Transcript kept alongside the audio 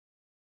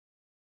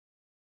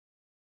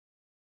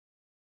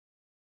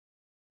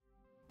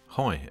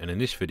Hi, and in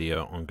this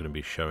video I'm going to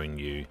be showing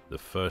you the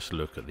first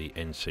look at the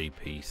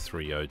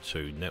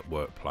NCP-302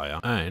 network player,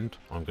 and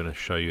I'm going to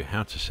show you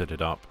how to set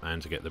it up and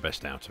to get the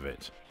best out of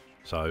it.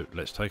 So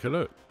let's take a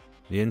look.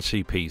 The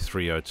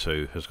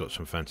NCP-302 has got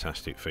some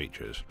fantastic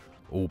features,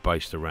 all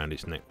based around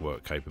its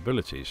network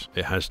capabilities.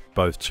 It has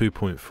both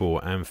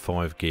 2.4 and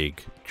 5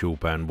 gig dual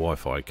band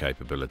Wi-Fi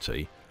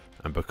capability,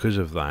 and because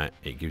of that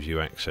it gives you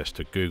access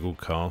to Google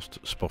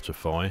Cast,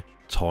 Spotify,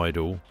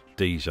 Tidal,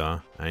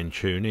 Deezer and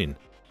TuneIn,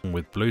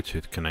 with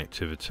Bluetooth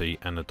connectivity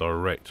and a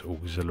direct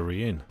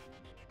auxiliary in.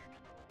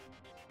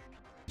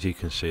 As you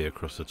can see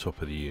across the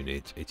top of the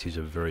unit, it is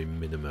a very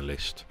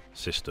minimalist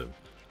system.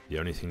 The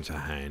only thing to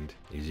hand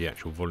is the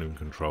actual volume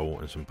control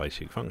and some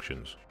basic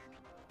functions.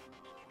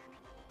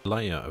 The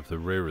layout of the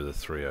rear of the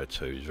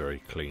 302 is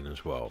very clean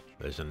as well.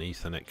 There's an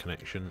Ethernet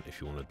connection if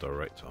you want a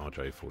direct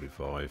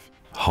RJ45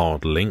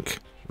 hard link.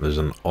 There's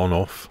an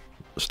on-off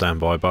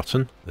standby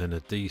button, then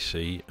a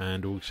DC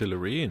and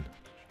auxiliary in.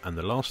 And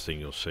the last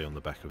thing you'll see on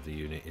the back of the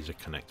unit is a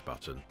connect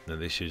button. Now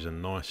this is a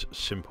nice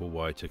simple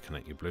way to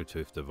connect your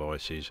Bluetooth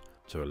devices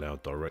to allow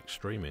direct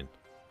streaming.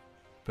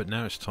 But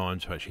now it's time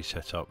to actually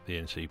set up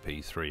the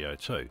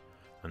NCP-302.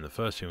 And the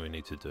first thing we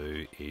need to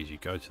do is you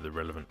go to the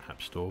relevant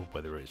app store,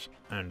 whether it's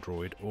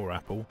Android or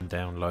Apple, and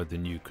download the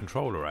new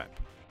controller app.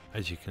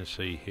 As you can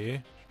see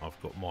here,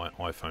 I've got my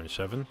iPhone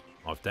 7,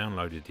 I've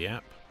downloaded the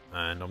app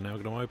and I'm now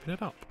going to open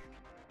it up.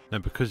 Now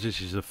because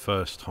this is the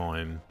first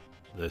time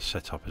the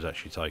setup has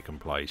actually taken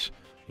place,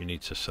 you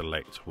need to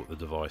select what the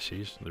device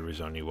is. There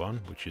is only one,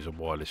 which is a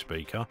wireless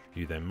speaker.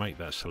 You then make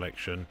that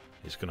selection.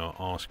 It's going to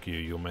ask you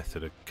your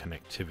method of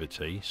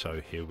connectivity, so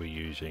here we're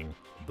using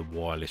the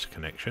wireless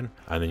connection,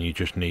 and then you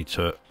just need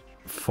to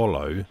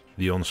follow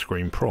the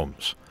on-screen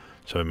prompts,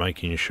 so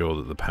making sure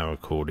that the power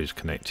cord is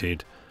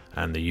connected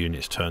and the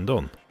unit's turned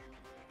on.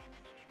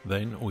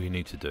 Then all you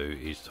need to do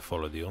is to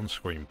follow the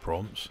on-screen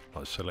prompts,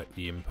 like select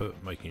the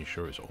input, making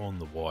sure it's on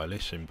the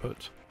wireless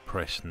input,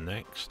 press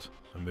next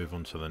and move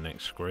on to the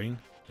next screen,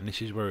 and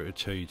this is where it will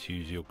tell you to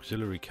use the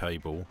auxiliary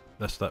cable.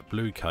 That's that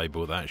blue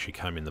cable that actually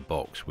came in the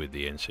box with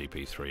the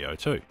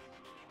NCP-302.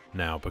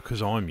 Now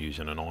because I'm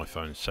using an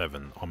iPhone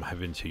 7, I'm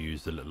having to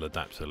use the little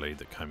adapter lead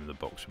that came in the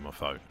box with my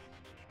phone,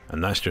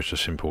 and that's just a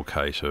simple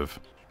case of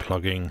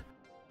plugging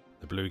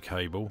the blue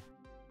cable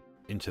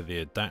into the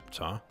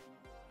adapter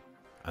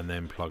and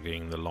then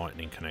plugging the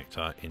lightning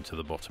connector into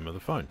the bottom of the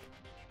phone.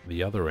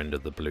 The other end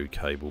of the blue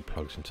cable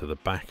plugs into the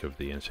back of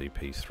the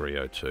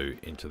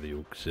NCP-302 into the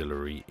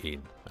auxiliary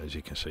in, as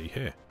you can see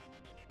here.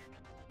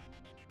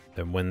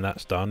 Then when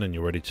that's done and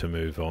you're ready to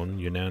move on,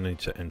 you now need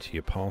to enter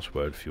your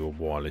password for your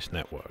wireless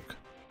network.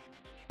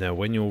 Now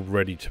when you're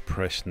ready to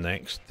press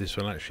next, this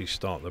will actually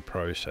start the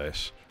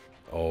process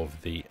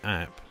of the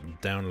app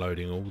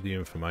downloading all the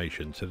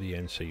information to the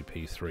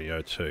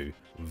NCP-302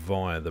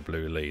 via the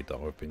blue lead that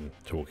I've been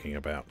talking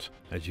about.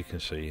 As you can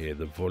see here,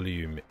 the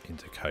volume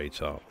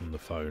indicator on the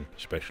phone,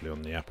 especially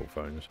on the Apple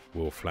phones,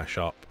 will flash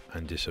up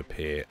and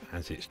disappear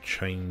as it's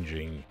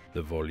changing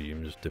the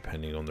volumes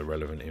depending on the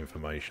relevant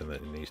information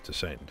that it needs to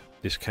send.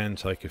 This can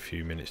take a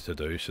few minutes to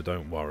do, so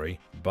don't worry,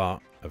 but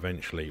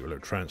eventually it will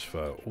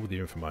transfer all the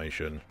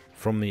information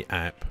from the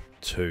app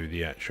to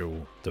the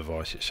actual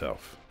device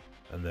itself.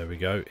 And there we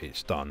go,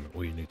 it's done.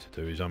 All you need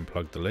to do is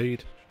unplug the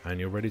lead and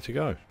you're ready to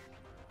go.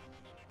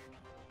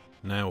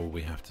 Now all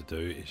we have to do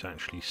is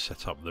actually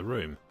set up the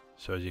room.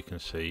 So as you can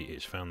see,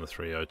 it's found the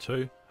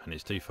 302 and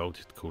it's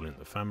defaulted to calling it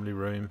the family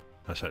room.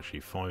 That's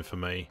actually fine for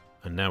me.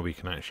 And now we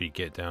can actually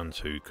get down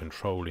to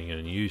controlling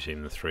and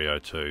using the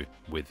 302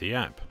 with the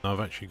app. Now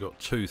I've actually got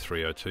two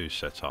 302s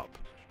set up.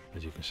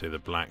 As you can see, the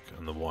black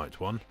and the white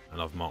one,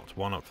 and I've marked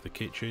one up for the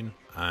kitchen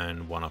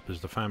and one up as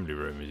the family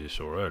room, as you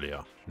saw earlier.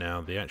 Now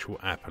the actual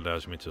app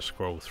allows me to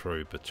scroll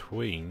through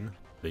between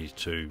these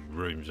two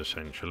rooms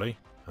essentially,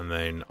 and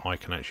then I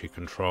can actually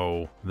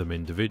control them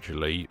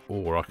individually,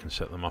 or I can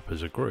set them up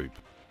as a group.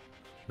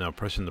 Now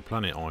pressing the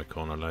planet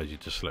icon allows you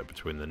to select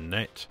between the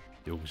net,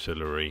 the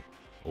auxiliary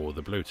or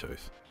the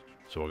Bluetooth.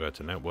 So I'll go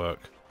to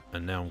network,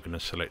 and now I'm going to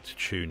select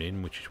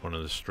TuneIn, which is one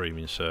of the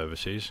streaming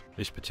services.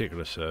 This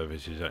particular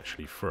service is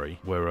actually free,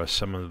 whereas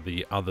some of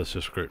the other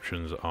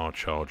subscriptions are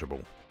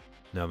chargeable.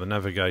 Now the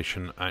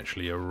navigation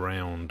actually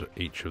around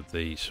each of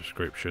the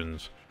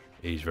subscriptions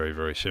is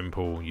very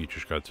simple. You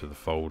just go to the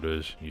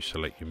folders, you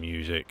select your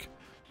music,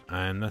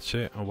 and that's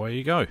it, away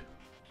you go.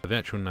 The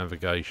actual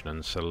navigation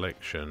and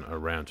selection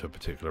around to a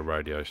particular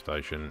radio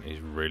station is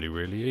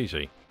really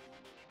easy.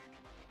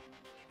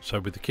 So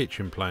with the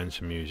kitchen playing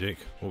some music,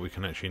 what we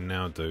can actually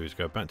now do is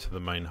go back to the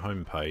main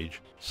home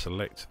page,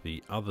 select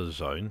the other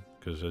zone,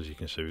 because as you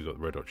can see we've got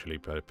the Red Hot Chili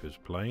Peppers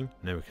playing.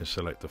 Now we can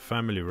select the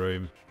family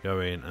room, go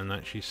in and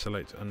actually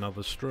select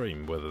another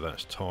stream, whether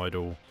that's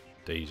Tidal,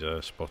 Deezer,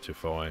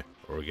 Spotify,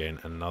 or again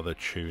another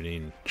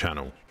TuneIn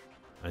channel.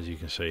 As you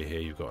can see here,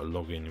 you've got to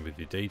log in with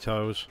your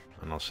details,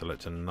 and I'll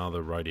select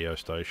another radio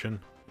station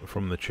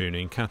from the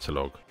TuneIn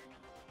catalogue.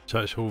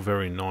 So it's all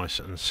very nice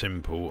and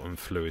simple and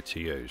fluid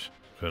to use.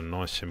 Got a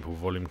nice simple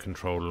volume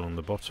control along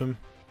the bottom,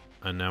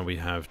 and now we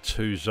have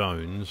two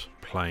zones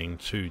playing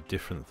two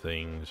different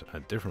things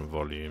at different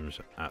volumes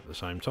at the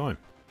same time.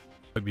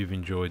 Hope you've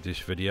enjoyed this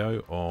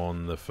video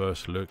on the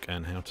first look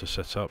and how to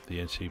set up the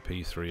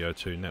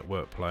NCP-302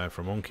 network player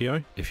from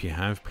Onkyo. If you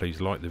have, please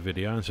like the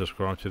video and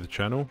subscribe to the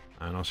channel,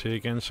 and I'll see you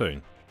again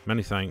soon.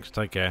 Many thanks,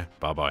 take care,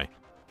 bye bye.